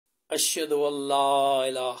Ashhadu an la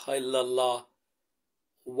ilaha illallah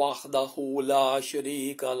wahdahu la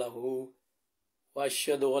sharika lahu wa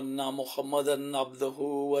ashhadu anna Muhammadan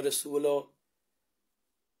abduhu wa rasuluh.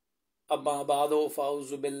 Amma ba'du,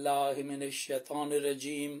 fa'uzu billahi minash shaitanir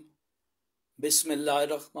rajim. Bismillahir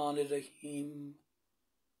rahmanir rahim.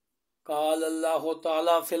 Qala Allahu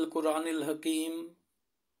ta'ala fil Qur'anil hakim.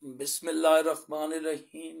 Bismillahir rahmanir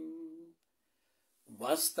rahim.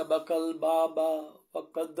 واستبق الباب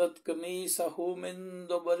وقدت قميصه من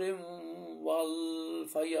دبر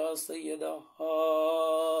والف يا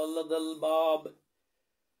سيدها لدى الباب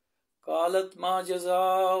قالت ما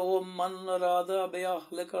جزاء من أراد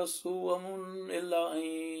بأهلك سوءا إلا أن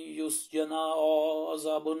يسجن أو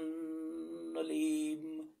عذاب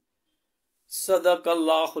أليم صدق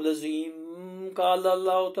الله العظيم. قال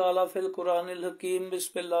الله تعالى في القرآن الحكيم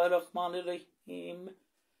بسم الله الرحمن الرحيم.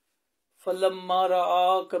 فلما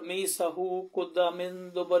رأى قميصه قد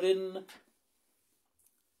من دبر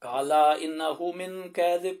قال إنه من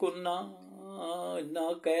كيدكن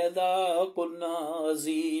إن كيدكن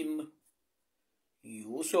عظيم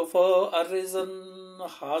يوسف أرزا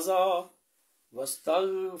هذا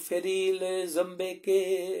واستغفري لذنبك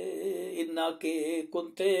إنك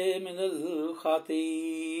كنت من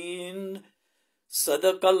الخاطئين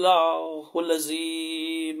صدق الله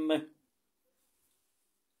العظيم.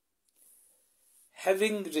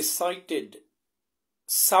 Having recited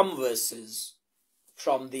some verses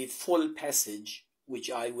from the full passage,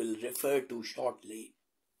 which I will refer to shortly,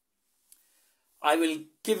 I will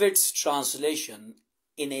give its translation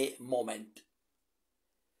in a moment.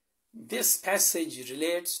 This passage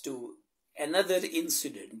relates to another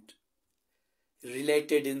incident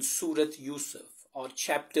related in Surat Yusuf, or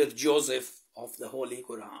chapter Joseph of the Holy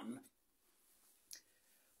Quran.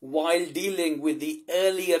 While dealing with the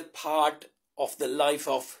earlier part of the life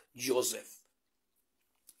of Joseph,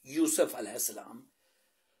 Yusuf alayhi salam,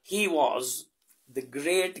 he was the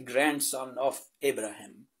great grandson of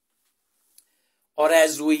Abraham, or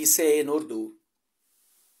as we say in Urdu,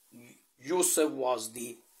 Yusuf was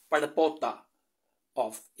the padpota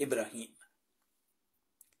of Ibrahim.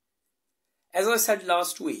 As I said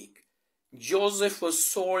last week, Joseph was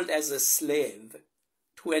sold as a slave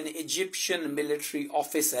to an Egyptian military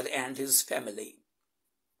officer and his family.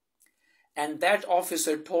 And that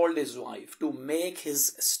officer told his wife to make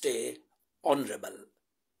his stay honorable.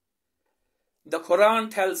 The Quran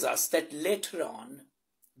tells us that later on,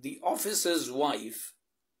 the officer's wife,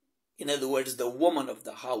 in other words, the woman of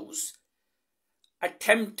the house,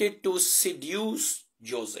 attempted to seduce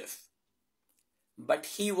Joseph. But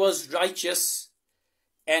he was righteous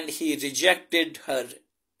and he rejected her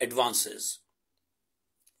advances.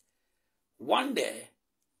 One day,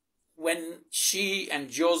 when she and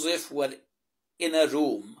Joseph were in a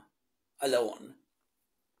room alone,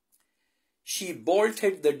 she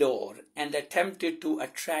bolted the door and attempted to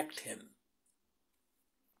attract him.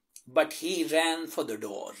 But he ran for the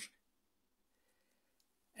door.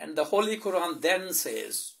 And the Holy Quran then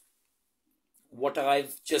says, what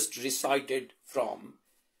I've just recited from,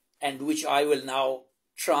 and which I will now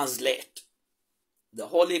translate. The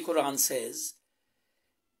Holy Quran says,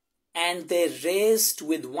 and they raced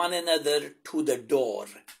with one another to the door,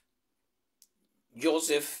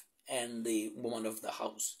 Joseph and the woman of the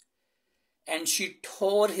house. And she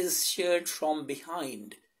tore his shirt from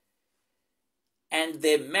behind, and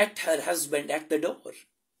they met her husband at the door.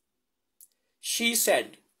 She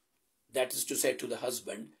said, that is to say to the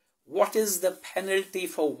husband, what is the penalty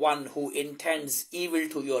for one who intends evil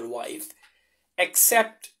to your wife,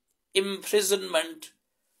 except imprisonment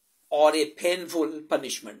or a painful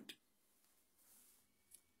punishment?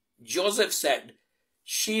 Joseph said,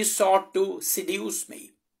 she sought to seduce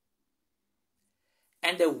me.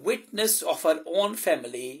 And a witness of her own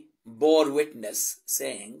family bore witness,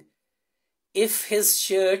 saying, if his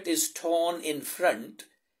shirt is torn in front,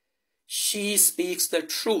 she speaks the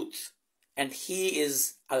truth, and he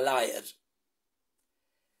is a liar.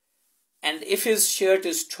 And if his shirt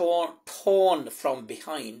is torn from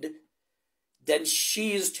behind, then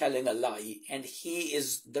she is telling a lie, and he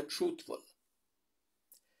is the truthful.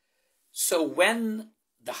 So when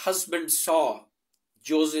the husband saw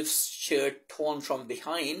Joseph's shirt torn from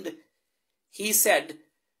behind, he said,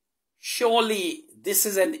 surely this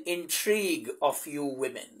is an intrigue of you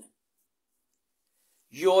women.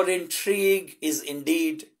 Your intrigue is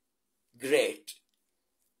indeed great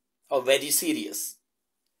or very serious.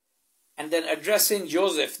 And then addressing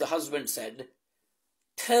Joseph, the husband said,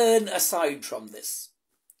 turn aside from this.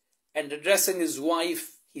 And addressing his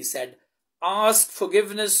wife, he said, ask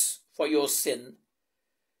forgiveness for your sin.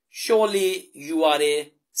 Surely you are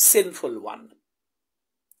a sinful one.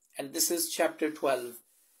 And this is chapter 12,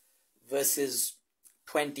 verses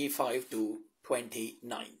 25 to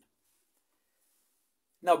 29.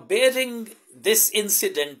 Now, bearing this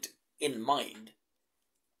incident in mind,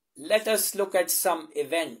 let us look at some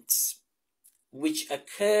events which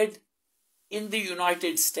occurred in the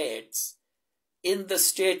United States, in the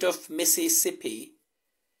state of Mississippi,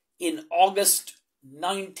 in August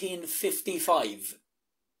 1955,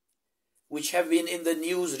 which have been in the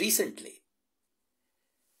news recently.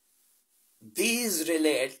 These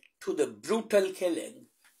relate to the brutal killing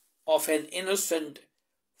of an innocent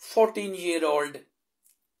 14-year-old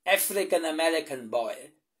African-American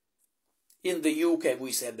boy. In the UK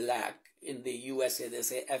we say black, in the USA they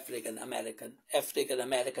say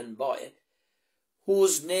African-American boy,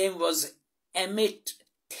 whose name was Emmett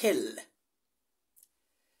Till.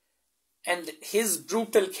 And his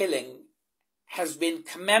brutal killing has been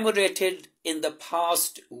commemorated in the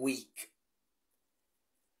past week.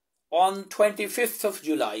 On 25th of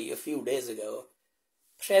July, a few days ago,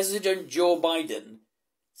 President Joe Biden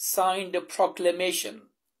signed a proclamation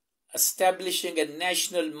establishing a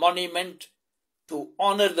national monument to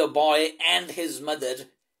honor the boy and his mother,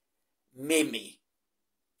 Mamie,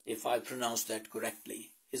 if I pronounce that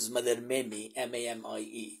correctly. His mother, Mamie,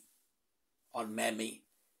 M-A-M-I-E, or Mamie.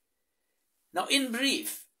 Now, in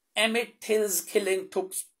brief, Emmett Till's killing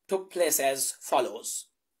took place as follows.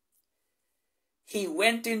 He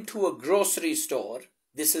went into a grocery store,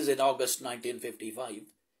 this is in August 1955,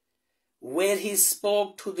 where he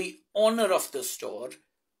spoke to the owner of the store,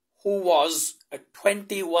 who was a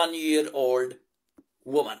 21-year-old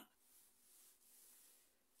woman.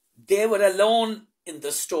 They were alone in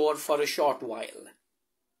the store for a short while.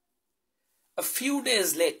 A few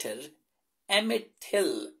days later, Emmett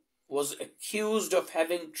Till was accused of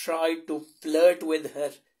having tried to flirt with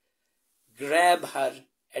her, grab her,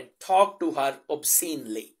 and talk to her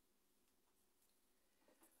obscenely.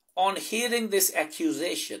 On hearing this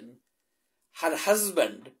accusation, her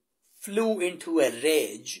husband flew into a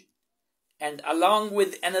rage, and along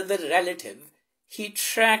with another relative, he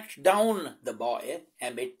tracked down the boy,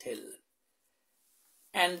 Emmett Till,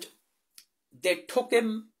 and they took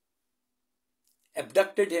him,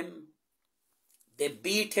 abducted him, they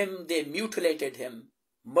beat him, they mutilated him,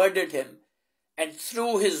 murdered him, and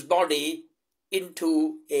threw his body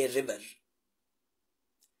into a river.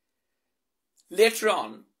 Later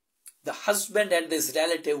on, the husband and this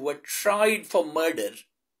relative were tried for murder,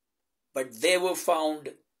 but they were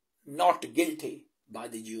found not guilty by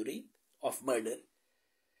the jury of murder.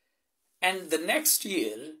 And the next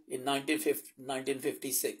year, in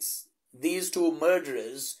 1956, these two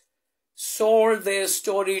murderers sold their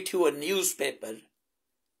story to a newspaper,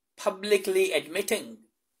 publicly admitting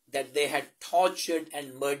that they had tortured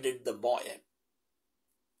and murdered the boy.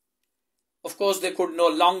 Of course, they could no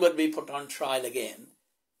longer be put on trial again,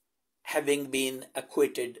 having been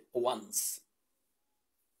acquitted once.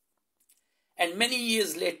 And many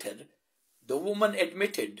years later, the woman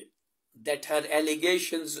admitted that her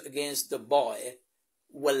allegations against the boy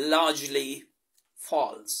were largely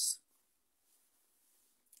false.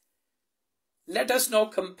 Let us now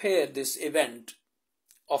compare this event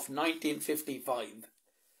of 1955,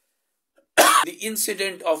 the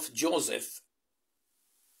incident of Joseph,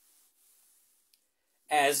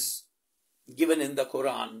 as given in the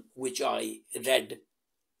Quran, which I read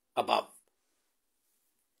above.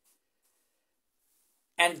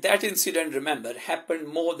 And that incident, remember, happened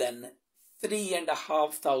more than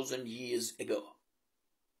 3,500 years ago.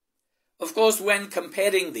 Of course, when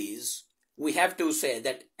comparing these, we have to say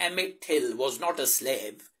that Emmett Till was not a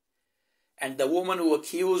slave, and the woman who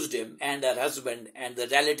accused him and her husband and the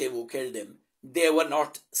relative who killed him, they were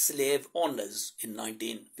not slave owners in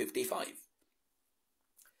 1955.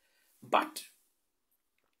 But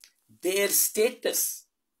their status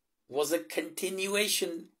was a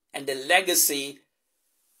continuation and a legacy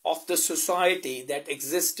of the society that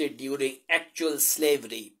existed during actual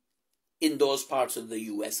slavery in those parts of the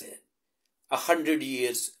USA, 100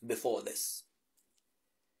 years before this.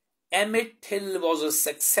 Emmett Till was a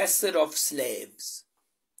successor of slaves,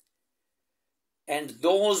 and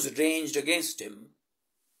those ranged against him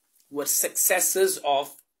were successors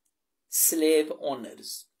of slave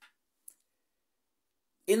owners.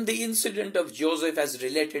 In the incident of Joseph as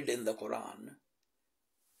related in the Quran,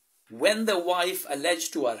 when the wife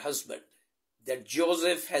alleged to her husband that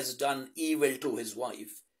Joseph has done evil to his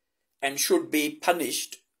wife and should be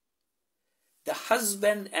punished, the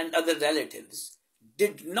husband and other relatives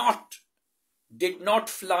did not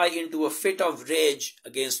fly into a fit of rage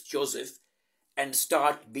against Joseph and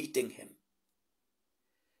start beating him.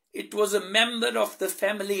 It was a member of the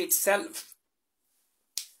family itself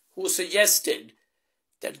who suggested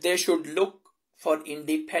that they should look for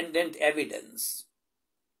independent evidence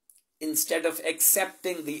instead of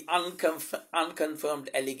accepting the unconfirmed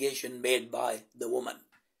allegation made by the woman.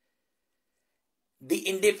 The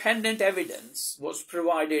independent evidence was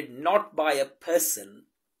provided not by a person,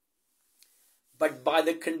 but by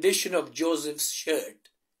the condition of Joseph's shirt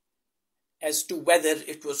as to whether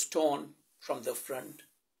it was torn from the front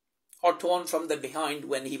or torn from the behind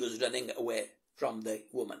when he was running away from the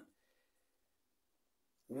woman.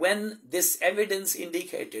 When this evidence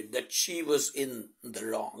indicated that she was in the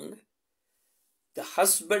wrong, the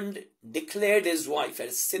husband declared his wife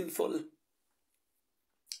as sinful,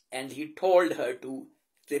 and he told her to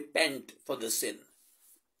repent for the sin.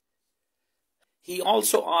 He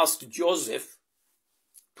also asked Joseph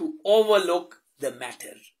to overlook the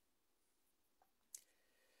matter,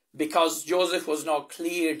 because Joseph was now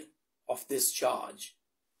cleared of this charge.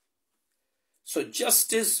 So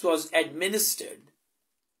justice was administered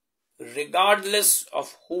regardless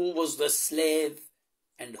of who was the slave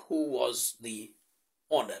and who was the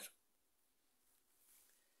owner.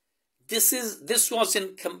 This was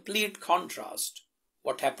in complete contrast.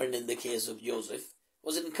 What happened in the case of Joseph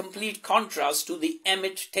was in complete contrast to the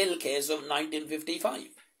Emmett Till case of 1955.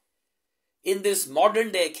 In this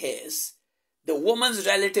modern day case, the woman's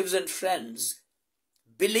relatives and friends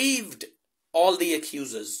believed all the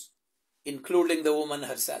accusers, including the woman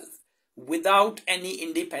herself, without any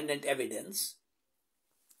independent evidence,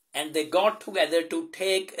 and they got together to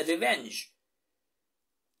take revenge.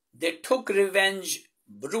 They took revenge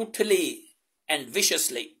brutally and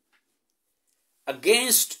viciously,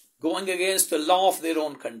 going against the law of their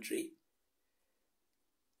own country.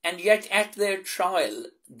 And yet at their trial,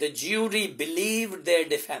 the jury believed their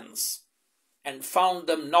defense and found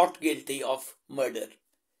them not guilty of murder.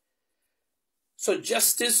 So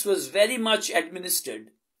justice was very much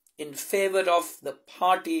administered in favor of the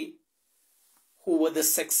party who were the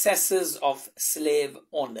successors of slave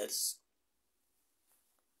owners.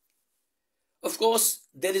 Of course,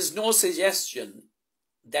 there is no suggestion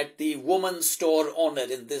that the woman store owner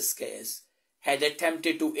in this case had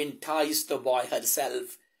attempted to entice the boy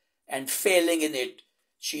herself, and failing in it,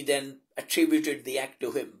 she then attributed the act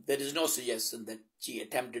to him. There is no suggestion that she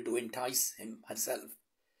attempted to entice him herself.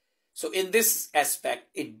 So in this aspect,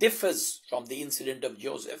 it differs from the incident of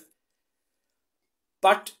Joseph,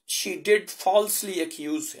 but she did falsely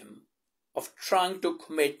accuse him of trying to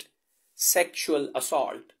commit sexual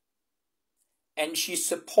assault, and she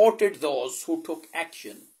supported those who took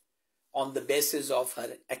action on the basis of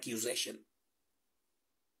her accusation.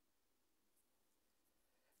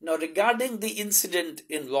 Now, regarding the incident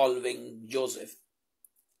involving Joseph,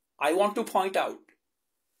 I want to point out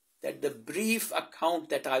that the brief account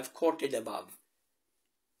that I've quoted above,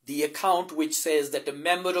 the account which says that a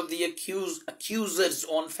member of the accuser's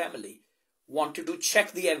own family wanted to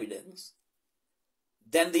check the evidence,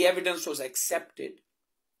 then the evidence was accepted,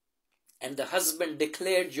 and the husband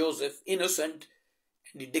declared Joseph innocent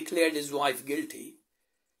and he declared his wife guilty.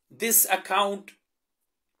 This account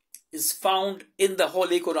is found in the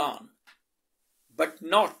Holy Quran, but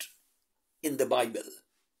not in the Bible.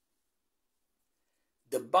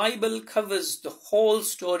 The Bible covers the whole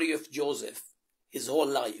story of Joseph, his whole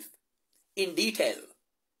life, in detail.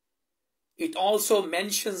 It also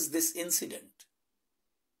mentions this incident.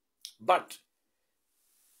 But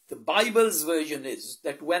the Bible's version is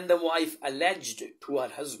that when the wife alleged to her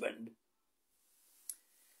husband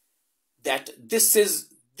that this is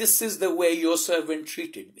the way your servant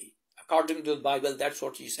treated me, according to the Bible, that's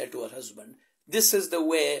what she said to her husband. This is the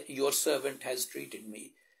way your servant has treated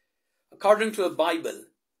me. According to the Bible,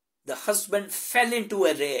 the husband fell into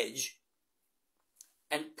a rage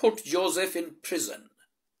and put Joseph in prison.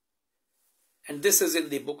 And this is in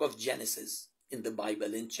the book of Genesis, in the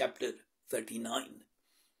Bible, in chapter 39.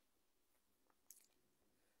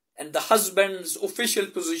 And the husband's official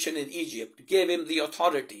position in Egypt gave him the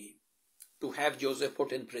authority to have Joseph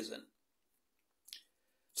put in prison.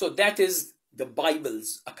 So that is the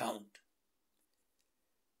Bible's account.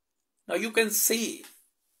 Now you can see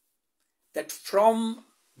that from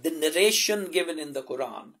the narration given in the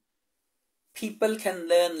Quran, people can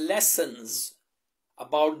learn lessons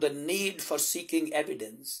about the need for seeking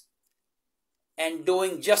evidence and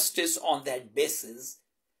doing justice on that basis,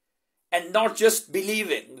 and not just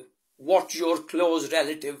believing what your close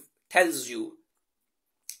relative tells you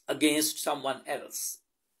against someone else.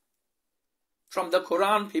 From the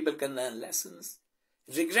Quran, people can learn lessons.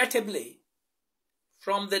 Regrettably,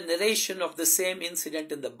 from the narration of the same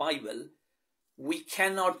incident in the Bible, we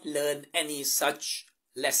cannot learn any such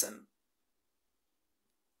lesson.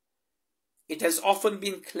 It has often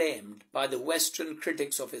been claimed by the Western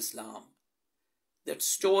critics of Islam that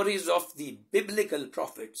stories of the biblical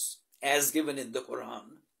prophets, as given in the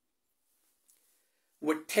Quran,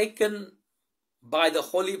 were taken by the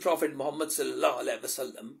Holy Prophet Muhammad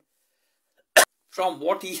ﷺ from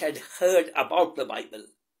what he had heard about the Bible,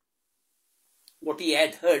 what he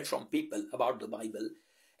had heard from people about the Bible,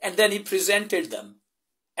 and then he presented them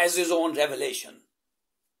as his own revelation.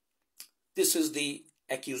 This is the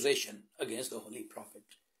accusation against the Holy Prophet.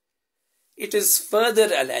 It is further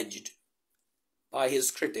alleged by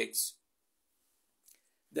his critics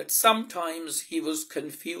that sometimes he was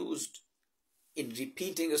confused in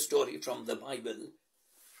repeating a story from the Bible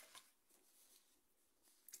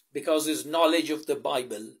because his knowledge of the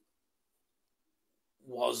Bible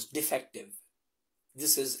was defective.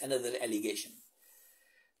 This is another allegation.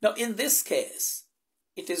 Now, in this case,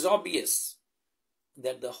 it is obvious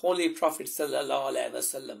that the Holy Prophet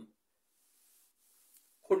ﷺ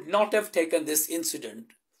could not have taken this incident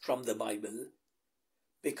from the Bible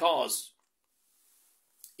because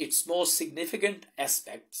its most significant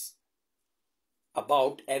aspects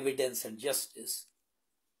about evidence and justice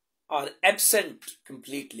are absent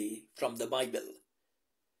completely from the Bible.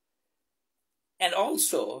 And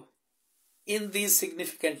also, in these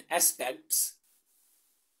significant aspects,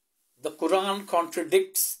 the Quran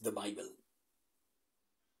contradicts the Bible.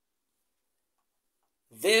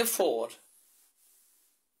 Therefore,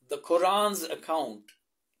 the Quran's account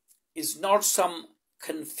is not some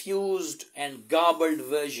confused and garbled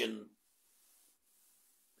version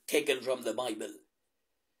taken from the Bible.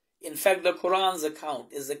 In fact, the Quran's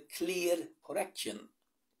account is a clear correction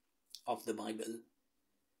of the Bible.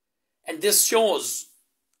 And this shows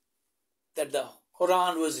that the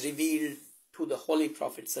Quran was revealed to the Holy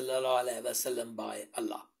Prophet ﷺ by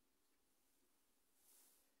Allah.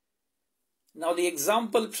 Now, the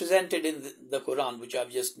example presented in the Quran, which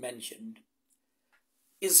I've just mentioned,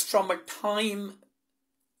 is from a time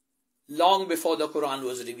long before the Quran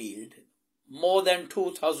was revealed, more than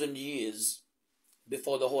 2,000 years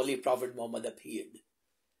before the Holy Prophet Muhammad appeared.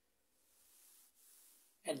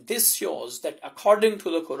 And this shows that according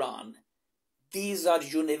to the Quran, these are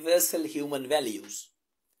universal human values,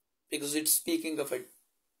 because it's speaking of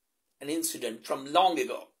an incident from long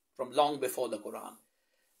ago, from long before the Quran.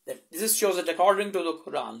 That this shows that according to the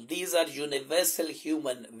Quran, these are universal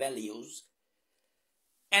human values.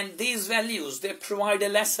 And these values, they provide a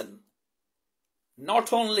lesson,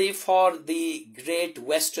 not only for the great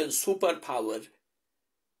Western superpower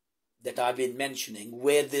that I've been mentioning,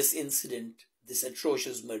 where this incident, this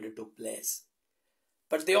atrocious murder took place,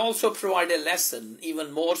 but they also provide a lesson,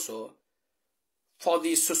 even more so, for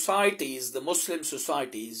the societies, the Muslim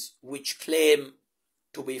societies, which claim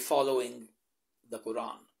to be following the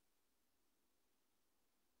Quran.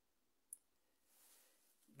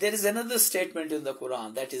 There is another statement in the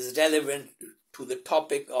Quran that is relevant to the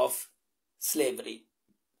topic of slavery.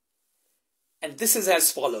 And this is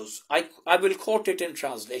as follows. I will quote it in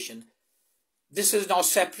translation. This is now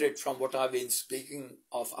separate from what I've been speaking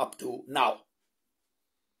of up to now.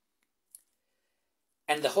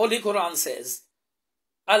 And the Holy Quran says,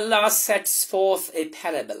 Allah sets forth a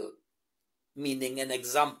parable, meaning an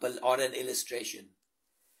example or an illustration.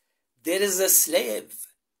 There is a slave,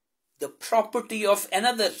 the property of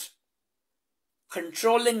another,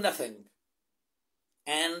 controlling nothing.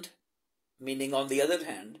 And, meaning on the other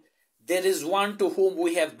hand, there is one to whom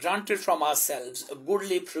we have granted from ourselves a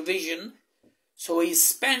goodly provision, so he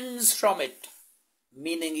spends from it,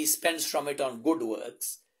 meaning he spends from it on good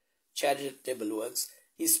works, charitable works.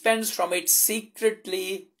 He spends from it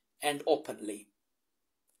secretly and openly.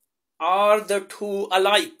 Are the two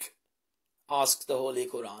alike? Asks the Holy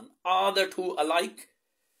Quran. Are the two alike?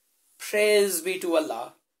 Praise be to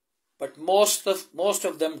Allah, but most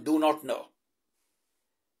of them do not know.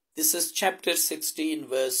 This is chapter 16,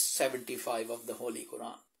 verse 75 of the Holy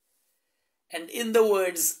Quran. And in the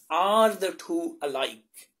words, are the two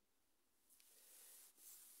alike?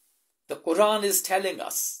 The Quran is telling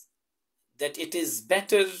us that it is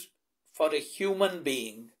better for a human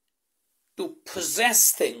being to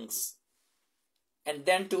possess things and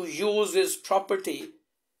then to use his property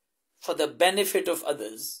for the benefit of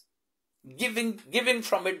others, giving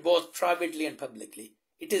from it both privately and publicly.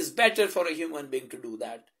 It is better for a human being to do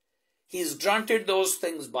that. He is granted those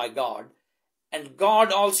things by God, and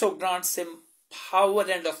God also grants him power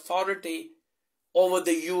and authority over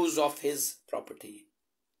the use of his property.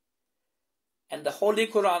 And the Holy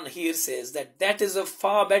Quran here says that that is a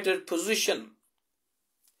far better position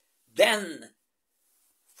than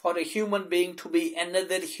for a human being to be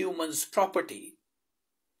another human's property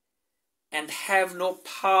and have no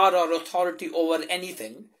power or authority over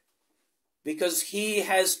anything, because he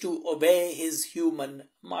has to obey his human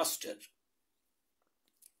master.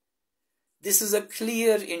 This is a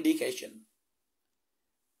clear indication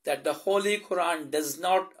that the Holy Quran does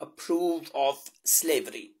not approve of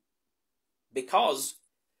slavery, because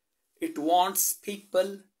it wants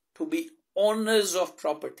people to be owners of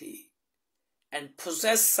property and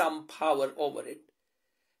possess some power over it,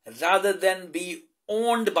 rather than be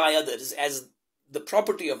owned by others as the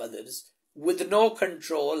property of others, with no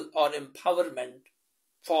control or empowerment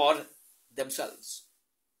for themselves.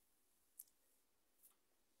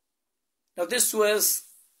 Now, this verse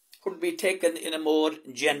could be taken in a more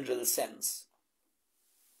general sense,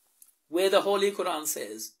 where the Holy Quran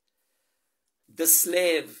says the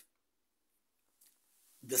slave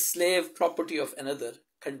property of another,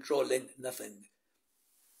 controlling nothing.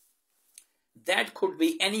 That could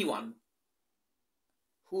be anyone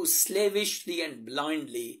who slavishly and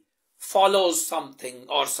blindly follows something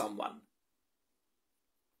or someone.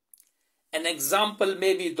 An example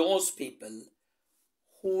may be those people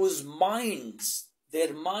whose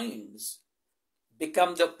their minds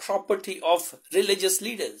become the property of religious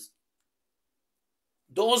leaders.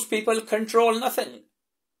 Those people control nothing.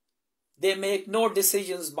 They make no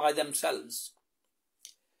decisions by themselves.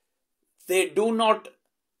 They do not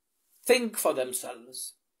think for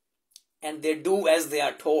themselves, and they do as they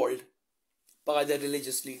are told by the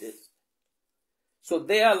religious leaders. So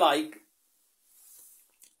they are like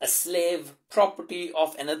a slave, property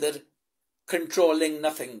of another, controlling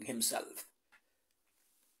nothing himself.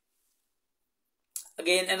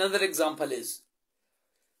 Again, another example is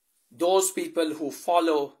those people who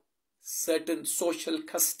follow certain social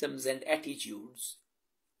customs and attitudes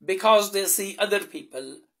because they see other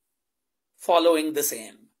people following the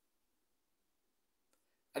same.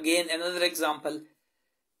 Again, another example,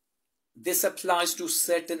 this applies to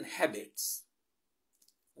certain habits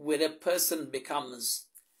where a person becomes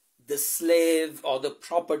the slave or the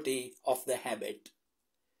property of the habit.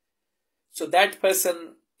 So that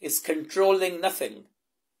person is controlling nothing.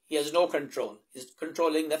 He has no control. He's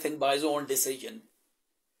controlling nothing by his own decision.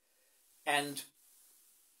 And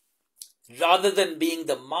rather than being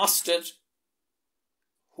the master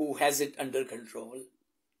who has it under control,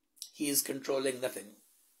 he is controlling nothing.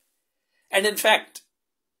 And in fact,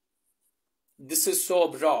 this is so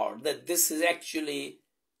broad that this is actually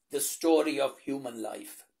the story of human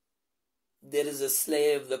life. There is a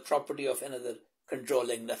slave, the property of another,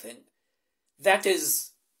 controlling nothing. That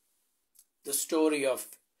is the story of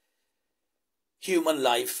human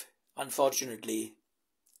life, unfortunately,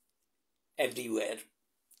 everywhere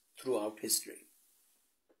throughout history.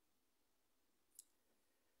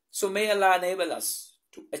 So may Allah enable us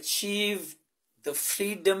to achieve the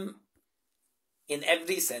freedom in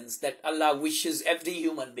every sense that Allah wishes every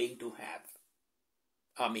human being to have.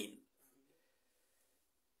 Ameen.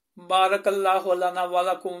 Barakallahu lana wa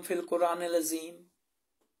lakum fil Quran al-Azim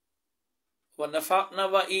wa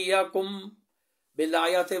nafa'na wa iyyakum bil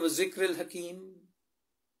ayati wa zikril hakim.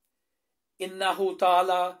 Innahu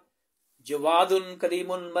ta'ala jawadun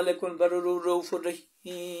karimun malikun barurur rahim.